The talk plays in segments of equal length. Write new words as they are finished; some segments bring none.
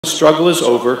Struggle is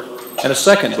over, and a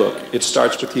second book, It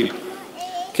Starts With You.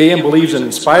 KM believes in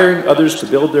inspiring others to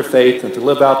build their faith and to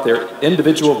live out their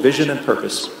individual vision and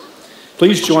purpose.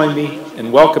 Please join me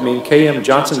in welcoming KM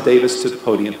Johnson Davis to the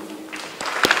podium.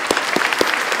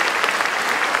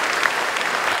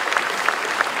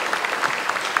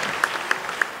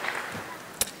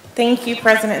 Thank you,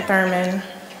 President Thurman.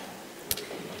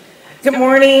 Good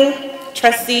morning,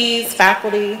 trustees,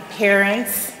 faculty,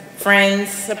 parents,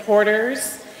 friends,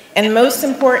 supporters, and most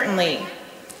importantly,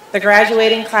 the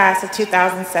graduating class of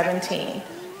 2017.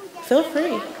 Feel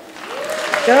free.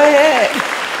 Go ahead.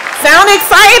 Sound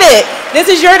excited. This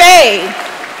is your day.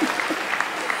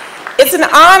 It's an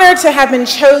honor to have been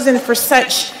chosen for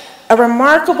such a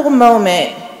remarkable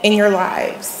moment in your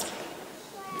lives.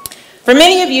 For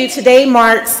many of you, today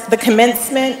marks the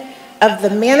commencement of the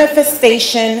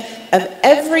manifestation of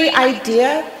every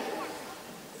idea,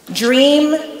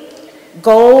 dream,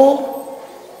 goal,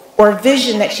 or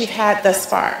vision that you've had thus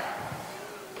far.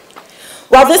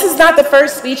 While this is not the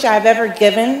first speech I've ever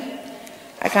given,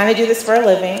 I kind of do this for a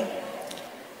living,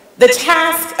 the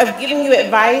task of giving you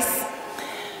advice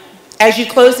as you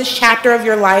close this chapter of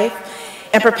your life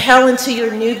and propel into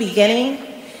your new beginning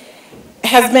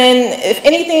has been, if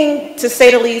anything, to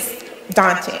say the least,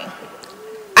 daunting.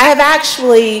 I have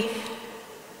actually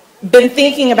been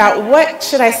thinking about what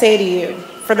should I say to you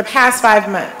for the past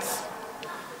 5 months.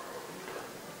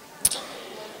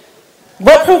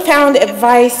 What profound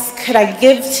advice could I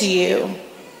give to you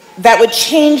that would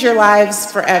change your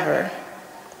lives forever?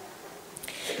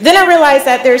 Then I realized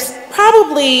that there's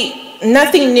probably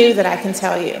nothing new that I can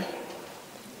tell you,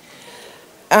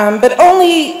 but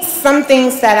only some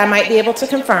things that I might be able to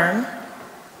confirm,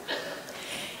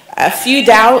 a few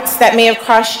doubts that may have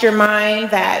crossed your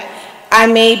mind that I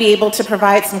may be able to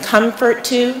provide some comfort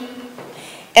to,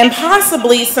 and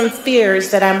possibly some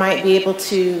fears that I might be able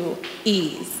to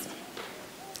ease.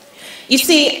 You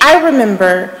see, I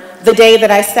remember the day that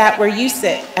I sat where you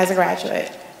sit as a graduate,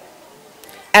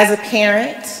 as a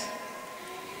parent,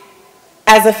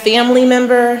 as a family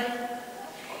member,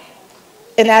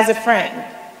 and as a friend.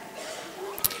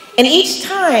 And each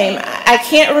time, I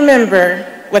can't remember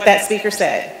what that speaker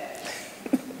said.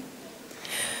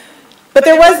 But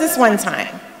there was this one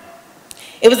time.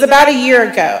 It was about a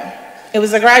year ago. It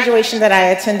was a graduation that I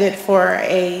attended for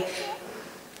a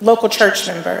local church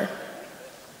member.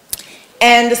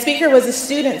 And the speaker was a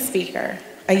student speaker,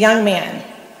 a young man.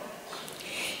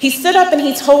 He stood up and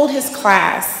he told his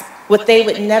class what they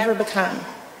would never become.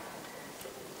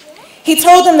 He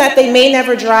told them that they may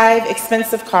never drive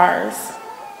expensive cars,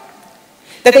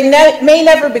 that they may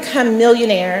never become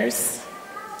millionaires,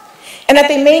 and that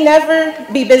they may never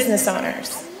be business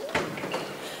owners.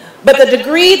 But the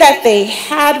degree that they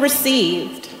had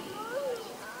received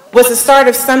was the start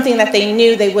of something that they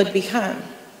knew they would become.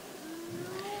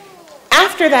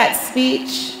 After that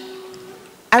speech,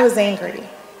 I was angry.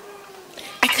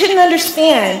 I couldn't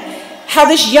understand how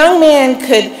this young man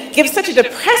could give such a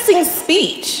depressing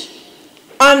speech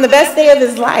on the best day of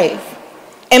his life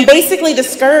and basically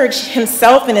discourage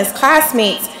himself and his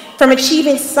classmates from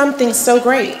achieving something so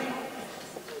great.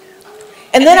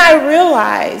 And then I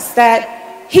realized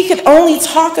that he could only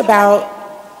talk about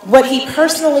what he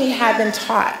personally had been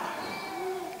taught.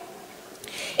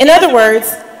 In other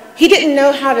words, he didn't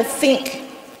know how to think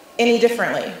any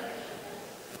differently.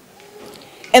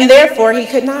 And therefore, he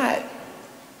could not.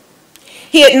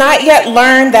 He had not yet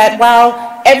learned that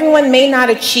while everyone may not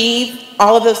achieve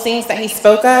all of those things that he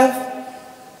spoke of,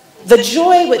 the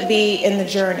joy would be in the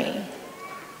journey.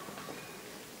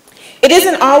 It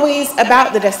isn't always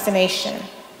about the destination,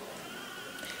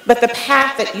 but the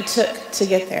path that you took to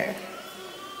get there.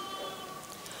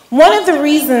 One of the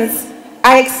reasons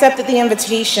I accepted the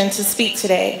invitation to speak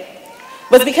today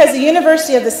was because the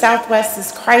University of the Southwest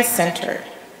is Christ-centered.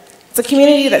 It's a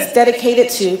community that's dedicated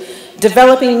to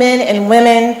developing men and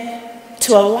women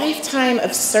to a lifetime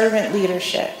of servant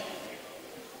leadership.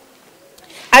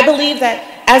 I believe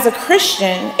that as a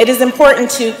Christian, it is important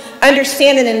to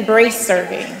understand and embrace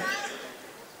serving.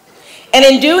 And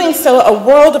in doing so, a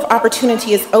world of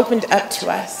opportunity is opened up to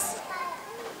us.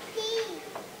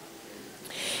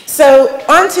 So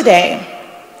on today,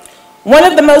 one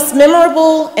of the most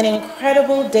memorable and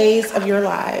incredible days of your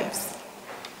lives,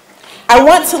 I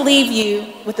want to leave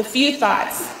you with a few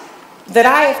thoughts that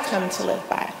I have come to live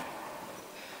by.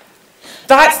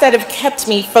 Thoughts that have kept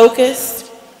me focused,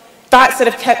 thoughts that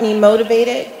have kept me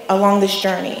motivated along this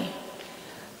journey,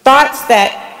 thoughts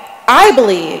that I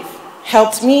believe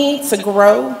helped me to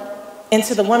grow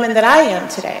into the woman that I am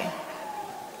today.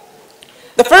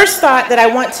 The first thought that I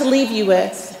want to leave you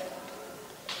with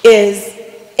is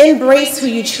embrace who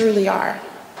you truly are.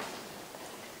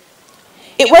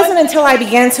 It wasn't until I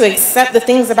began to accept the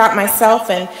things about myself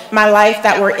and my life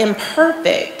that were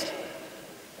imperfect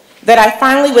that I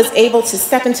finally was able to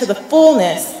step into the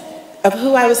fullness of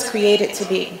who I was created to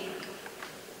be.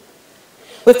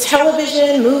 With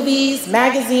television, movies,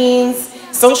 magazines,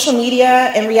 social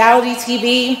media, and reality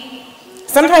TV,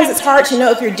 sometimes it's hard to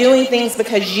know if you're doing things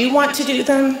because you want to do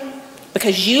them,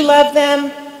 because you love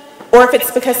them, or if it's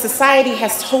because society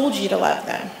has told you to love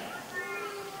them.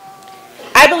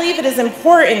 I believe it is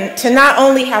important to not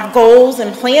only have goals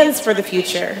and plans for the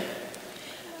future,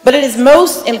 but it is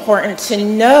most important to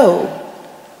know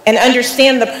and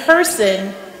understand the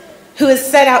person who is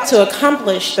set out to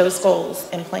accomplish those goals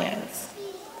and plans.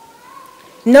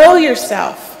 Know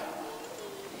yourself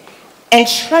and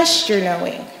trust your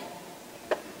knowing.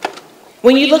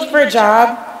 When you look for a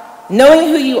job, knowing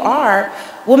who you are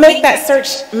will make that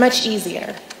search much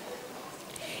easier.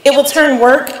 It will turn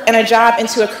work and a job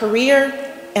into a career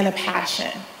and a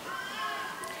passion.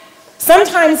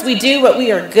 Sometimes we do what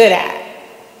we are good at,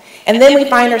 and then we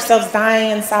find ourselves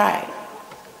dying inside.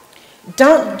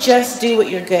 Don't just do what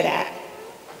you're good at.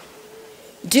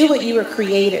 Do what you were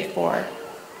created for.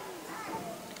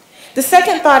 The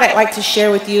second thought I'd like to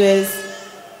share with you is,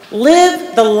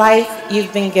 live the life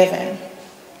you've been given.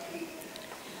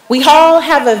 We all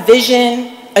have a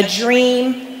vision, a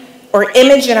dream, or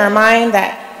image in our mind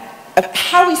of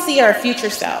how we see our future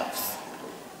selves.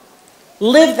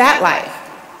 Live that life.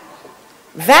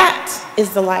 That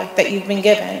is the life that you've been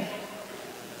given.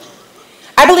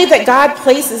 I believe that God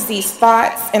places these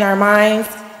thoughts in our minds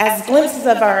as glimpses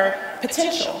of our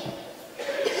potential.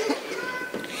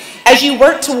 As you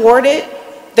work toward it,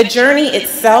 the journey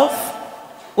itself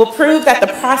will prove that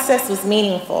the process was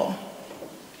meaningful.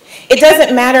 It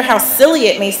doesn't matter how silly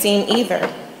it may seem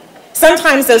either.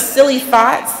 Sometimes those silly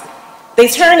thoughts, they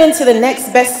turn into the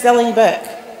next best-selling book,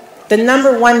 the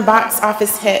 #1 box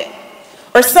office hit,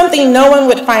 or something no one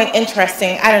would find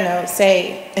interesting, I don't know,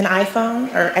 say an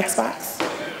iPhone or Xbox.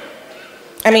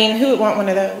 I mean, who would want one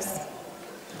of those?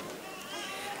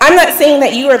 I'm not saying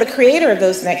that you are the creator of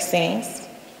those next things,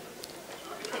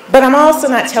 but I'm also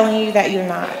not telling you that you're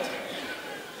not.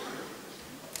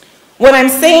 What I'm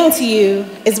saying to you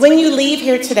is when you leave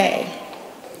here today,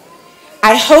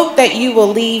 I hope that you will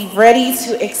leave ready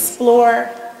to explore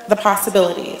the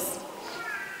possibilities,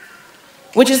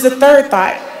 which is the third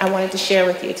thought I wanted to share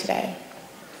with you today.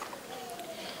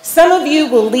 Some of you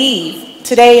will leave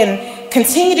today and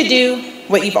continue to do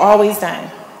what you've always done.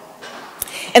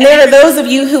 And there are those of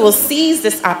you who will seize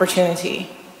this opportunity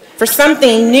for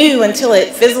something new until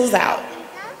it fizzles out.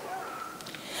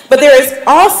 But there is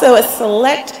also a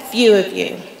select few of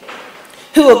you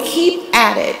who will keep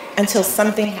at it until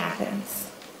something happens,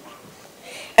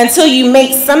 until you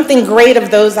make something great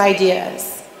of those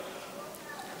ideas,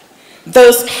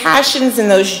 those passions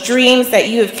and those dreams that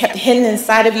you have kept hidden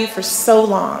inside of you for so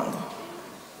long.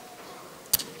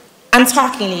 I'm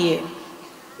talking to you.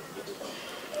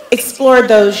 Explore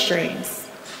those dreams.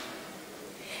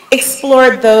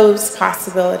 Explore those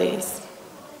possibilities.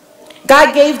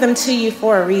 God gave them to you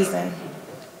for a reason.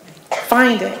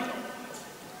 Find it.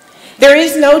 There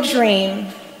is no dream,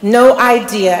 no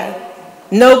idea,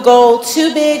 no goal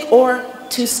too big or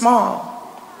too small.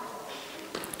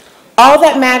 All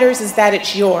that matters is that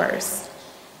it's yours,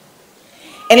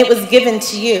 and it was given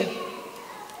to you.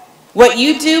 What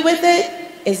you do with it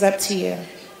is up to you.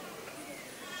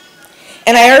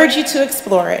 And I urge you to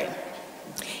explore it.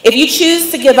 If you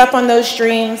choose to give up on those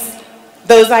dreams,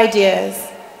 those ideas,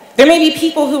 there may be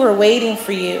people who are waiting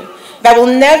for you that will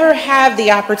never have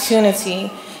the opportunity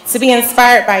to be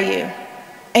inspired by you.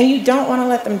 And you don't want to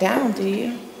let them down, do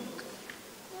you?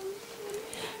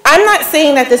 I'm not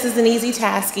saying that this is an easy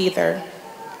task either.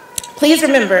 Please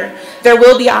remember, there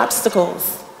will be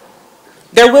obstacles.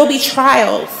 There will be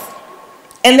trials.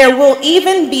 And there will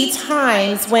even be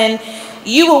times when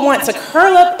you will want to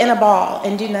curl up in a ball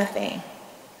and do nothing.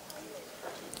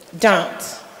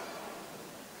 Don't.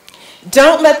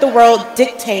 Don't let the world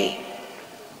dictate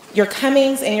your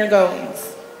comings and your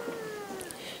goings.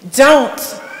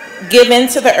 Don't give in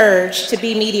to the urge to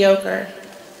be mediocre.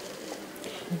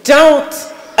 Don't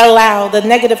allow the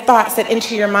negative thoughts that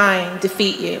enter your mind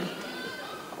defeat you.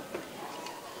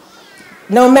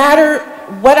 No matter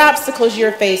what obstacles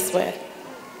you're faced with,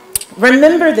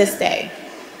 remember this day.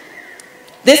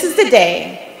 This is the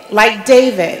day, like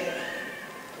David,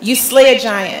 you slay a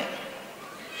giant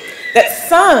that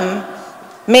some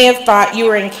may have thought you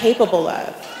were incapable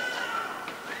of,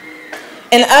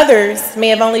 and others may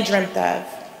have only dreamt of.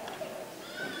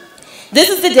 This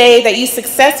is the day that you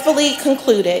successfully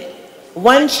concluded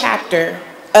one chapter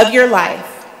of your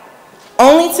life,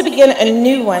 only to begin a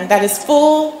new one that is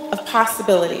full of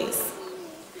possibilities.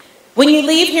 When you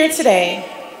leave here today,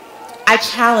 I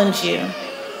challenge you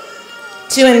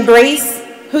to embrace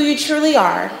who you truly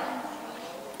are,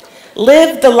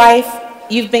 live the life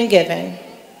you've been given,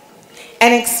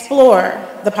 and explore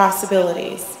the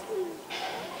possibilities.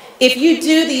 If you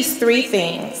do these three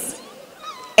things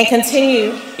and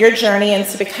continue your journey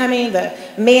into becoming the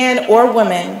man or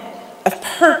woman of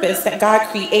purpose that God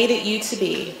created you to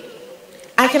be,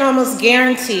 I can almost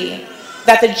guarantee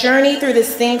that the journey through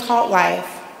this thing called life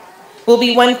will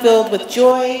be one filled with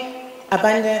joy,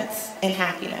 abundance, and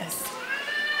happiness.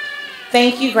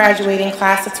 Thank you, graduating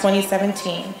class of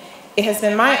 2017. It has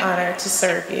been my honor to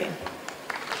serve you.